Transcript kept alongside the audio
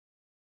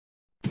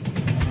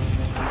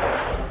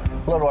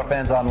Hello to our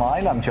fans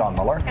online. I'm John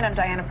Muller. And I'm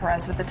Diana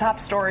Perez with the top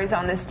stories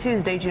on this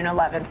Tuesday, June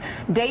 11th.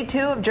 Day 2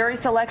 of jury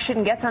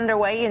selection gets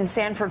underway in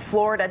Sanford,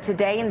 Florida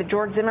today in the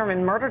George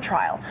Zimmerman murder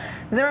trial.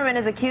 Zimmerman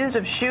is accused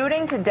of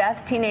shooting to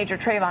death teenager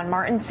Trayvon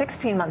Martin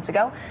 16 months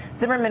ago.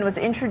 Zimmerman was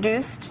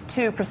introduced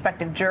to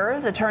prospective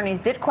jurors.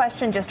 Attorneys did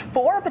question just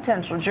 4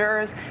 potential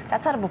jurors.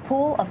 That's out of a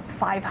pool of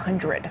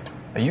 500.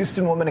 A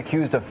Houston woman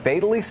accused of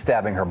fatally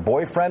stabbing her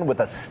boyfriend with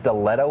a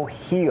stiletto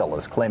heel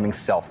is claiming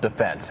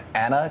self-defense.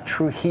 Anna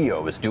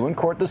Trujillo is due in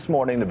court this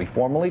morning to be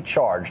formally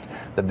charged.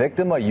 The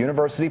victim, a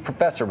university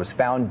professor, was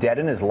found dead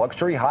in his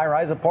luxury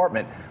high-rise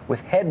apartment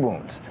with head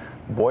wounds.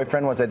 The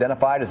boyfriend was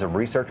identified as a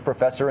research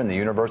professor in the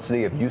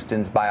University of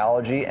Houston's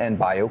biology and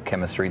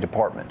biochemistry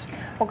department.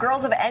 Well,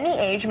 girls of any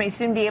age may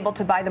soon be able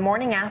to buy the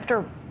morning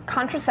after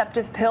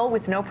contraceptive pill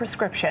with no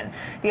prescription.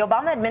 The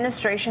Obama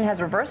administration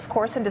has reversed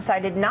course and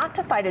decided not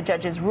to fight a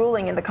judge's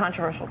ruling in the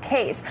controversial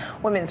case.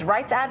 Women's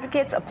rights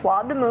advocates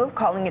applaud the move,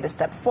 calling it a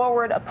step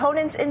forward.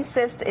 Opponents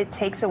insist it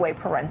takes away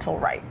parental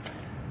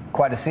rights.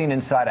 Quite a scene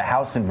inside a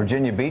house in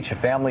Virginia Beach. A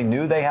family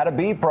knew they had a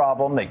bee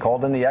problem. They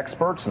called in the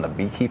experts, and the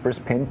beekeepers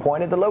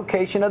pinpointed the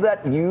location of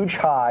that huge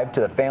hive to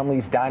the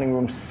family's dining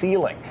room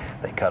ceiling.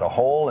 They cut a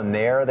hole, and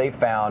there they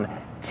found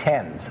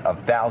tens of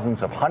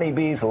thousands of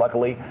honeybees.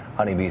 Luckily,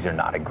 honeybees are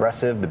not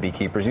aggressive. The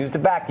beekeepers used a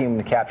vacuum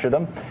to capture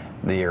them.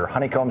 Their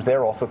honeycombs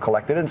there also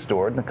collected and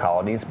stored. The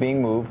colony is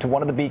being moved to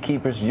one of the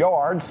beekeepers'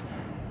 yards,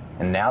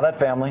 and now that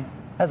family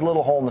has a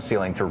little hole in the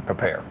ceiling to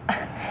repair,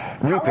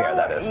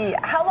 that is.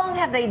 How long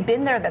have they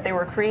been there that they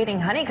were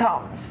creating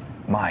honeycombs?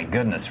 My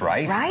goodness,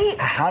 right? Right?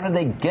 How did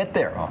they get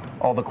there? Oh,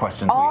 all the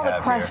questions we have All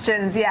the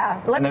questions,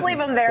 yeah. Let's leave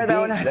them there,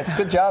 though. That's a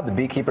good job. The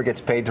beekeeper gets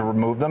paid to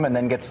remove them and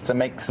then gets to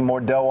make some more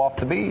dough off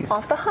the bees.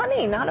 Off the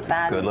honey. Not a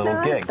bad good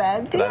little gig.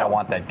 Bad deal. But I don't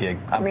want that gig.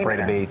 I'm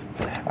afraid of bees.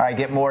 All right,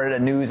 get more of the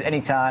news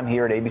anytime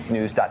here at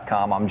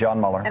abcnews.com. I'm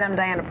John Muller. And I'm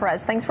Diana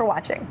Perez. Thanks for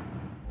watching.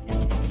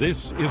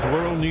 This is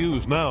World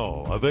News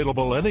Now,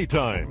 available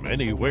anytime,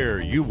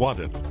 anywhere you want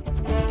it.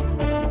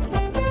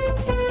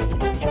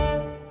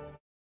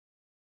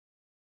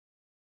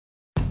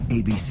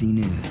 ABC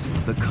News,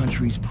 the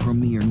country's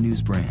premier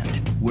news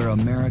brand, where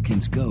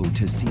Americans go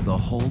to see the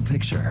whole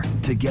picture.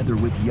 Together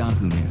with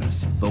Yahoo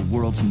News, the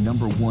world's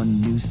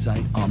 #1 news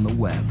site on the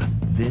web.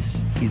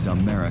 This is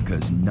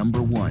America's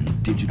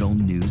 #1 digital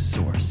news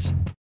source.